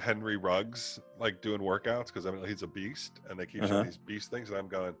videos of Henry Ruggs, like, doing workouts because, I mean, he's a beast, and they keep showing these beast things, and I'm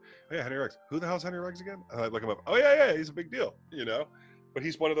going, oh, yeah, Henry Ruggs. Who the hell's Henry Ruggs again? And I look him up. Oh, yeah, he's a big deal, you know? But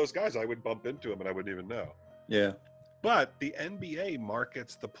he's one of those guys I would bump into him, and I wouldn't even know. Yeah. But the NBA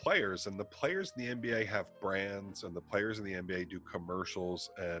markets the players, and the players in the NBA have brands, and the players in the NBA do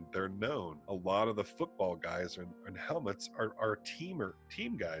commercials, and they're known. A lot of the football guys in helmets are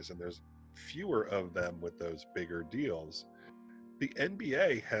team guys, and there's fewer of them with those bigger deals. The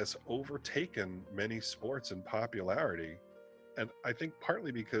NBA has overtaken many sports in popularity, and I think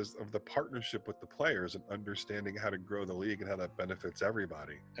partly because of the partnership with the players and understanding how to grow the league and how that benefits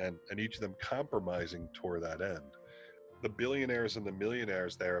everybody, and each of them compromising toward that end. The billionaires and the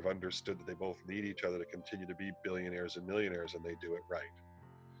millionaires there have understood that they both need each other to continue to be billionaires and millionaires, and they do it right.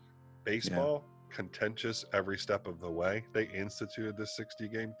 Baseball, contentious every step of the way. They instituted this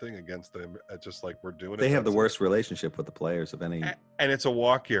 60-game thing against them, just like we're doing it. They have the worst relationship with the players of any. And it's a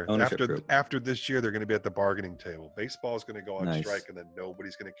walk here. After this year, they're going to be at the bargaining table. Baseball is going to go on strike, and then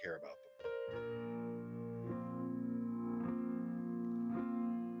nobody's going to care about them.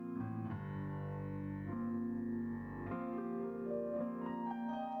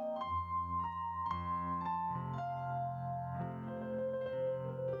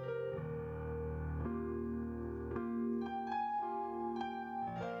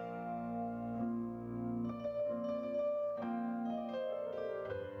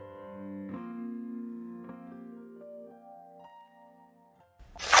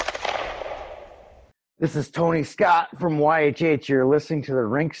 This is Tony Scott from YHH. You're listening to the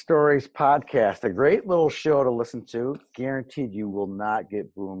Rink Stories podcast, a great little show to listen to. Guaranteed you will not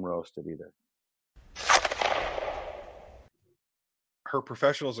get boom roasted either. Her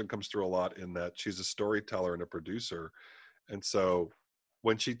professionalism comes through a lot in that she's a storyteller and a producer. And so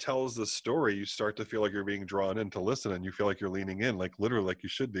when she tells the story, you start to feel like you're being drawn in to listen, and you feel like you're leaning in, like literally like you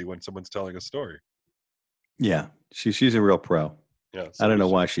should be when someone's telling a story. Yeah, she's a real pro. Yeah, I don't know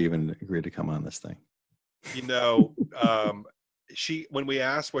why she even agreed to come on this thing. You know, when we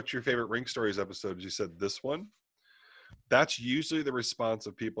asked what's your favorite Rink Stories episode, she said this one. That's usually the response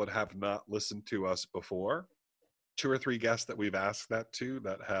of people that have not listened to us before. 2 or 3 guests that we've asked that to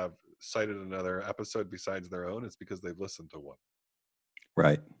that have cited another episode besides their own, it's because they've listened to one.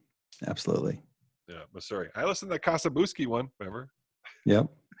 Right. Absolutely. Yeah, but sorry. I listened to the Kasabuski one, remember? Yep.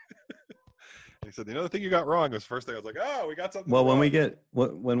 He said, the thing you got wrong was first thing I was like, oh, we got something well, wrong.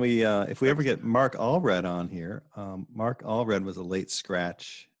 If we ever get Mark Allred on here, Mark Allred was a late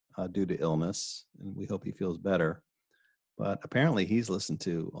scratch due to illness, and we hope he feels better. But apparently he's listened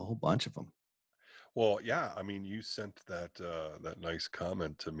to a whole bunch of them. Well, yeah. I mean, you sent that nice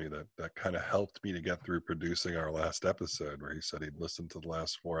comment to me that kind of helped me to get through producing our last episode, where he said he'd listened to the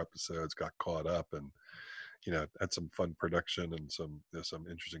last 4 episodes, got caught up, and had some fun production and some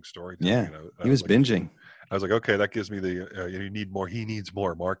interesting storytelling. Yeah, he was binging. I was like, okay, that gives me the you need more. He needs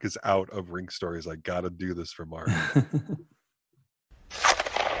more. Mark is out of Rink Stories. I got to do this for Mark.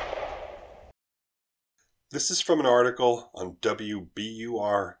 This is from an article on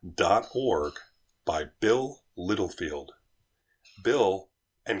WBUR.org by Bill Littlefield. Bill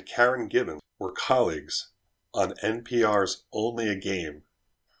and Karen Gibbons were colleagues on NPR's Only a Game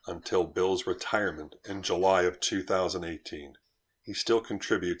until Bill's retirement in July of 2018. He still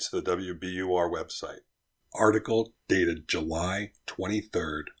contributes to the WBUR website. Article dated July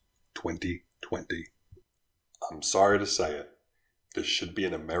 23rd, 2020. I'm sorry to say it. This should be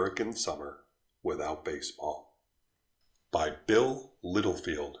an American summer without baseball. By Bill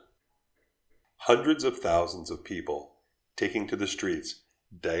Littlefield. Hundreds of thousands of people taking to the streets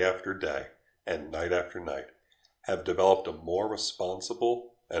day after day and night after night, have developed a more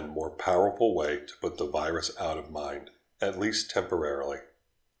responsible and more powerful way to put the virus out of mind, at least temporarily.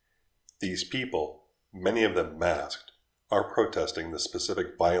 These people, many of them masked, are protesting the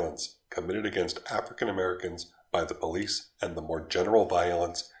specific violence committed against African Americans by the police and the more general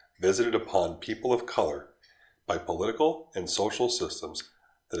violence visited upon people of color by political and social systems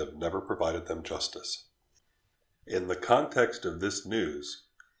that have never provided them justice. In the context of this news,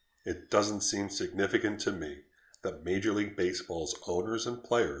 it doesn't seem significant to me that Major League Baseball's owners and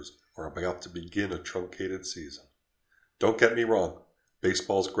players are about to begin a truncated season. Don't get me wrong,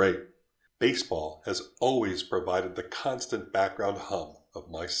 baseball's great. Baseball has always provided the constant background hum of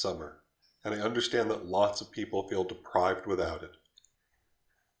my summer, and I understand that lots of people feel deprived without it.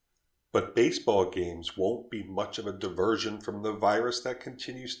 But baseball games won't be much of a diversion from the virus that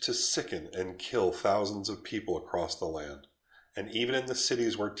continues to sicken and kill thousands of people across the land. And even in the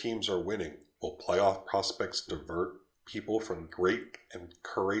cities where teams are winning, will playoff prospects divert people from great and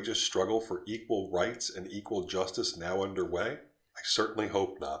courageous struggle for equal rights and equal justice now underway? I certainly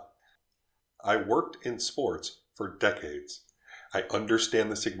hope not. I worked in sports for decades. I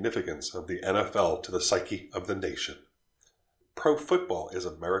understand the significance of the NFL to the psyche of the nation. Pro football is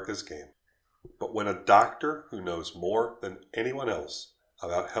America's game. But when a doctor who knows more than anyone else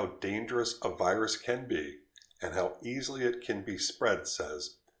about how dangerous a virus can be and how easily it can be spread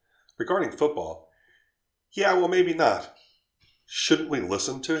says, regarding football, yeah, well, maybe not. Shouldn't we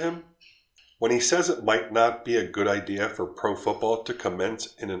listen to him? When he says it might not be a good idea for pro football to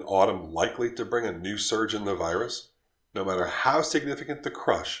commence in an autumn likely to bring a new surge in the virus, no matter how significant the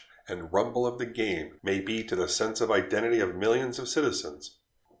crush and rumble of the game may be to the sense of identity of millions of citizens,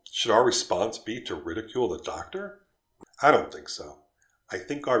 should our response be to ridicule the doctor? I don't think so. I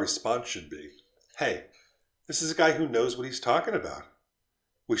think our response should be, hey, this is a guy who knows what he's talking about.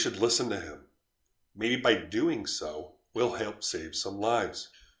 We should listen to him. Maybe by doing so, we'll help save some lives.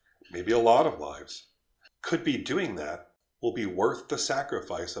 Maybe a lot of lives. Could be doing that will be worth the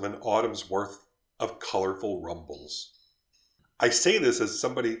sacrifice of an autumn's worth of colorful rumbles. I say this as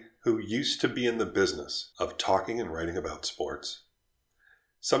somebody who used to be in the business of talking and writing about sports.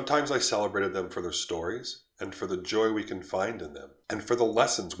 Sometimes I celebrated them for their stories and for the joy we can find in them and for the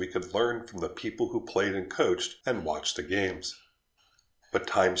lessons we could learn from the people who played and coached and watched the games. But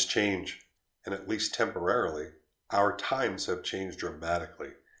times change, and at least temporarily, our times have changed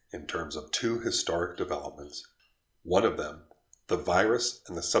dramatically in terms of two historic developments. One of them, the virus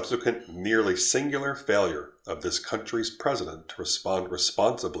and the subsequent nearly singular failure of this country's president to respond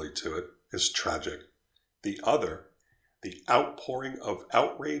responsibly to it, is tragic. The other, the outpouring of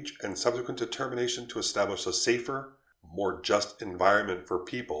outrage and subsequent determination to establish a safer, more just environment for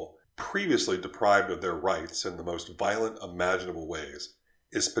people previously deprived of their rights in the most violent imaginable ways,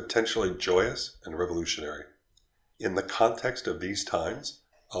 is potentially joyous and revolutionary. In the context of these times,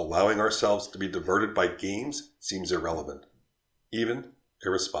 allowing ourselves to be diverted by games seems irrelevant, even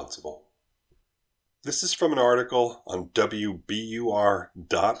irresponsible. This is from an article on WBUR.org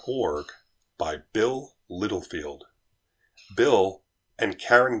by Bill Littlefield. Bill and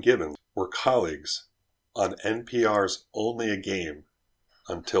Karen Gibbons were colleagues on NPR's Only a Game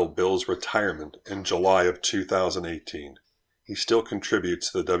until Bill's retirement in July of 2018. He still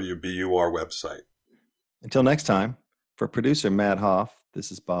contributes to the WBUR website. Until next time, for producer Matt Hoff,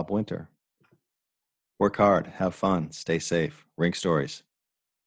 this is Bob Winter. Work hard, have fun, stay safe. Rink Stories.